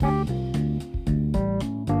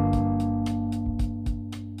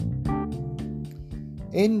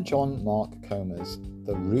In John Mark Comer's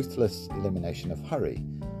The Ruthless Elimination of Hurry,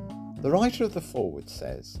 the writer of the foreword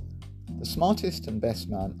says, "The smartest and best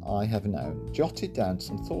man I have known jotted down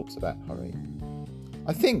some thoughts about hurry.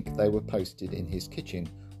 I think they were posted in his kitchen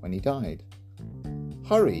when he died.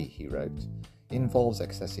 Hurry," he wrote, "involves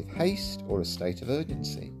excessive haste or a state of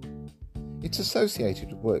urgency. It's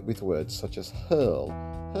associated with words such as hurl,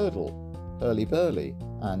 hurdle, hurly-burly,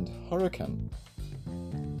 and hurricane."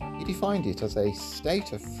 He defined it as a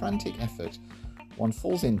state of frantic effort one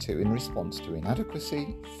falls into in response to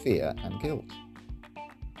inadequacy, fear, and guilt.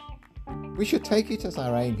 "We should take it as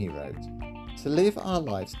our aim," he wrote, "to live our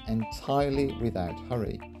lives entirely without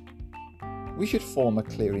hurry. We should form a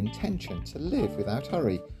clear intention to live without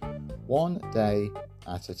hurry, one day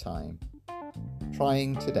at a time,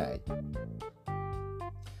 trying today.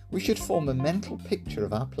 We should form a mental picture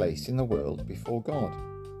of our place in the world before God.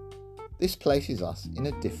 This places us in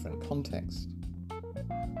a different context.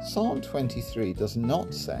 Psalm 23 does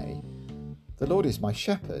not say, 'The Lord is my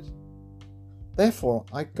shepherd, therefore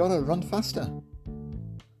I gotta run faster.'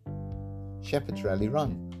 Shepherds rarely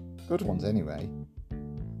run, good ones anyway.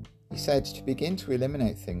 He said to begin to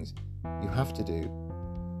eliminate things you have to do.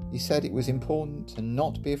 He said it was important to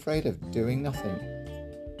not be afraid of doing nothing.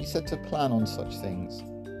 He said to plan on such things.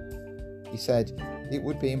 He said it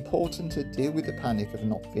would be important to deal with the panic of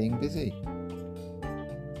not being busy."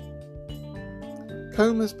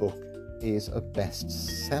 Comer's book is a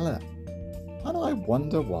bestseller, and I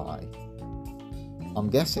wonder why. I'm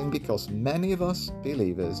guessing because many of us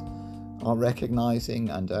believers are recognizing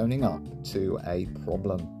and owning up to a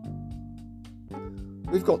problem.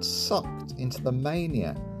 We've got sucked into the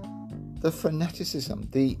mania, the freneticism,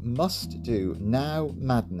 the must-do now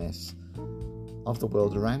madness of the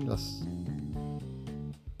world around us.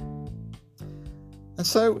 And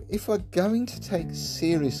so, if we're going to take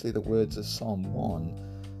seriously the words of Psalm 1,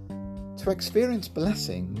 to experience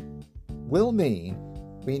blessing will mean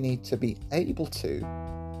we need to be able to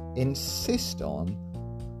insist on,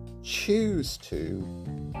 choose to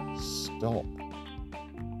stop.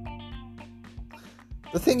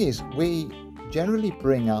 The thing is, we generally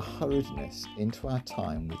bring our hurriedness into our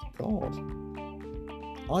time with God.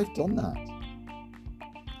 I've done that.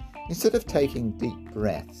 Instead of taking deep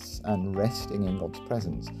breaths and resting in God's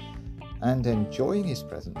presence and enjoying His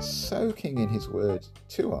presence, soaking in His word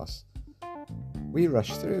to us, we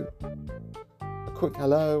rush through. A quick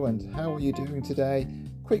hello and how are you doing today?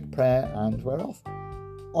 Quick prayer and we're off.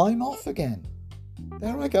 I'm off again.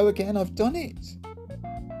 There I go again. I've done it.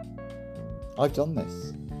 I've done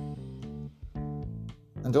this.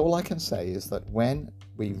 And all I can say is that when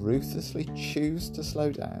we ruthlessly choose to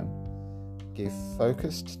slow down, give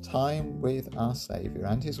focused time with our Saviour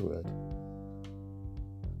and His Word,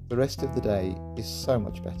 the rest of the day is so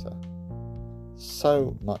much better,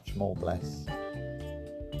 so much more blessed.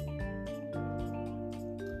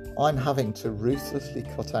 I'm having to ruthlessly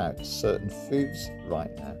cut out certain foods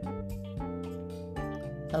right now.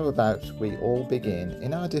 How about we all begin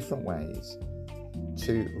in our different ways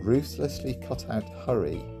to ruthlessly cut out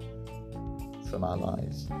hurry from our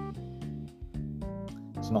lives?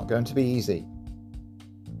 It's not going to be easy,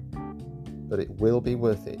 but it will be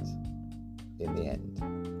worth it in the end.